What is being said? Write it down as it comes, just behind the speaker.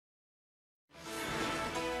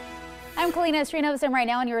I'm Kalina Srinivasan right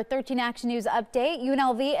now on your 13 Action News update.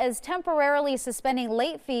 UNLV is temporarily suspending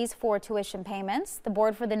late fees for tuition payments. The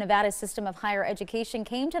board for the Nevada System of Higher Education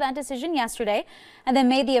came to that decision yesterday and then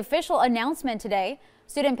made the official announcement today.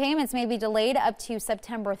 Student payments may be delayed up to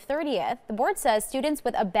September 30th. The board says students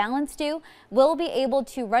with a balance due will be able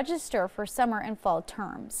to register for summer and fall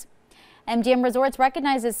terms. MGM Resorts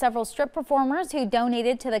recognizes several Strip performers who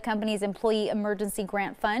donated to the company's Employee Emergency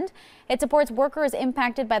Grant Fund. It supports workers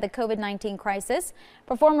impacted by the COVID-19 crisis.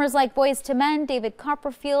 Performers like Boyz II Men, David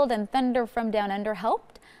Copperfield, and Thunder from Down Under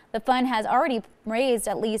helped. The fund has already raised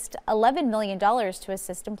at least $11 million to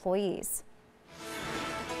assist employees.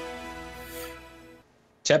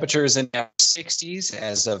 Temperatures in the 60s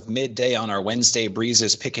as of midday on our Wednesday.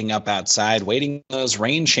 Breezes picking up outside, waiting for those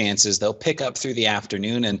rain chances. They'll pick up through the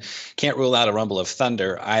afternoon and can't rule out a rumble of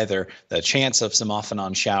thunder either. The chance of some off and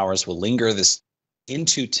on showers will linger this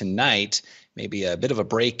into tonight. Maybe a bit of a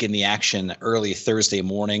break in the action early Thursday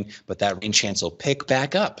morning, but that rain chance will pick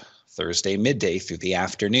back up Thursday midday through the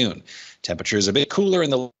afternoon. Temperatures a bit cooler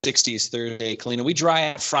in the 60s Thursday. Kalina, we dry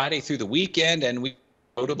out Friday through the weekend, and we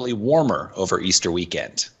notably warmer over Easter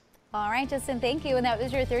weekend. All right, Justin, thank you. And that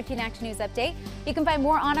was your 13 Action News update. You can find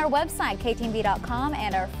more on our website, ktnv.com,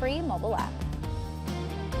 and our free mobile app.